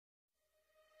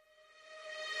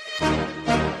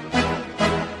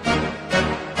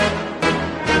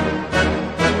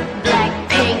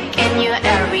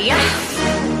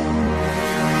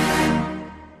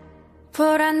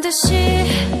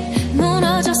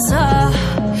무너졌어.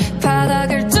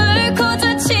 바닥을 뚫고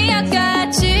저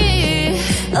지하까지.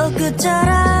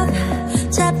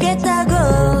 끝처럼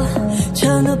잡겠다고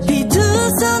저 높이 두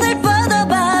손을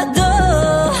뻗어봐도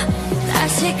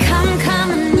다시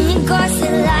캄캄한 이곳에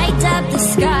light up the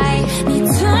sky. 네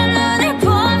두 눈을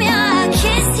보며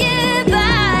kiss you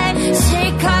bye.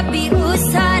 실컷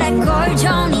비웃어라 꼴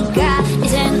좋으니까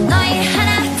이젠 너희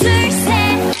하나 둘 셋.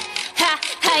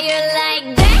 How you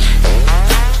like that?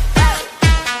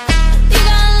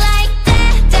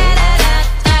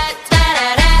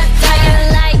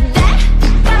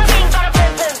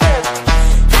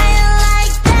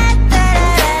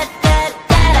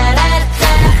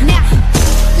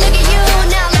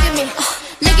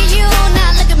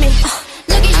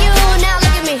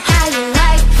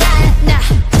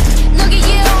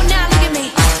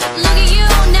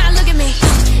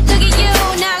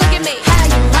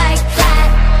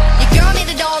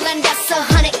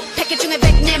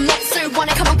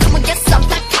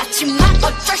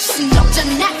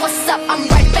 What's up? I'm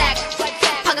right back.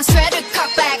 방금 sweater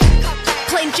cock back.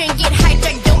 Plain drink it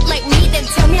hijack. Don't like me, then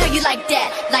tell me how you like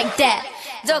that, like that.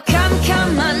 더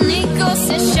캄캄한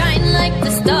이곳에 shine like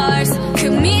the stars. 그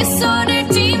미소를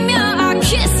띠며 I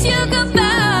kiss you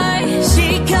goodbye.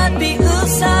 실컷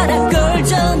비웃어라 꼴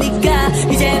좋으니까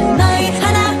이제 너희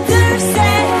하나 둘 셋.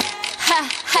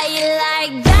 How you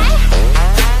like that?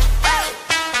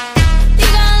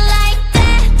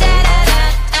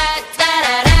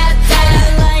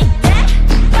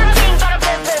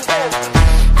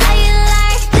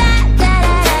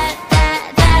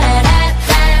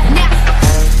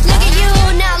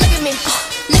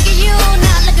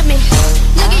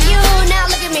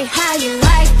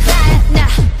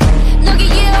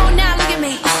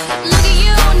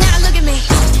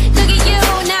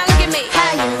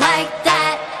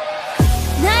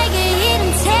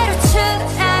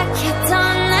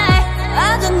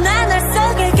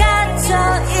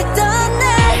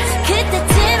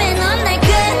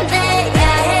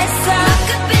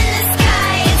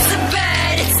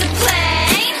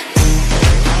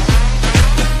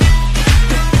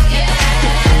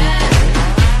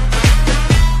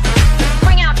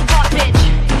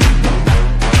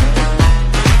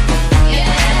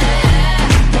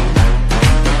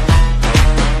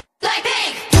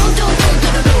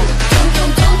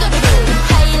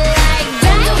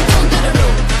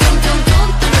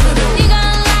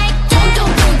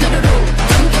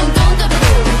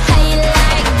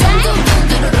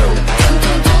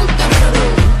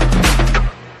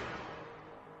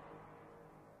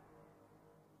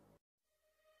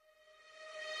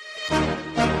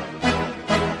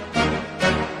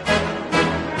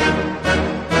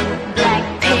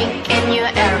 Blackpink in your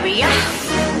area.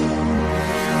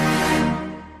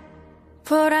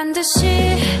 보란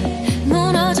듯이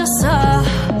무너졌어.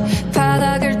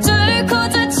 바닥을 뚫고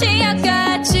저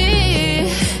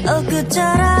지하까지.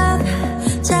 끝처럼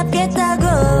잡겠다고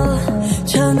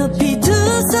저 높이 두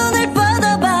손을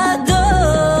뻗어봐도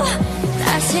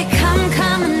다시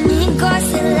캄캄한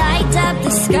이곳에 light up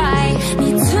the sky.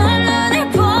 네 두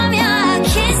눈을 보며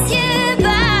kiss you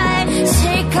bye.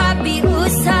 실컷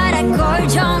비웃어라 꼴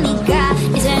좋으니까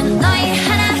이젠 너희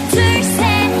하나 둘 셋.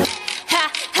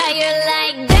 How you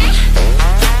like that?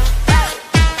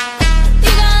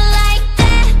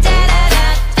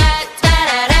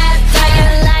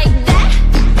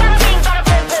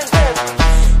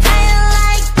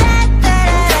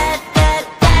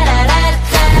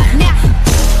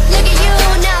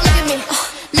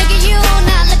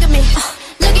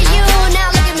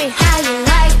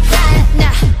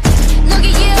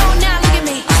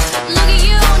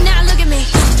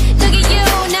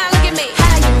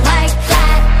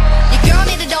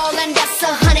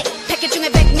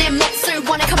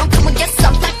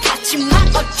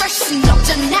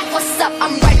 What's up?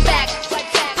 I'm right back.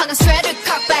 방금 sweater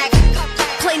cock back.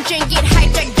 Plain drink it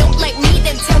hijack. Don't like me,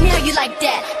 then tell me how you like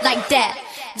that, like that.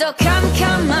 더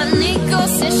캄캄한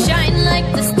이곳에 shine like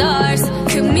the stars.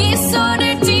 그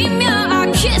미소를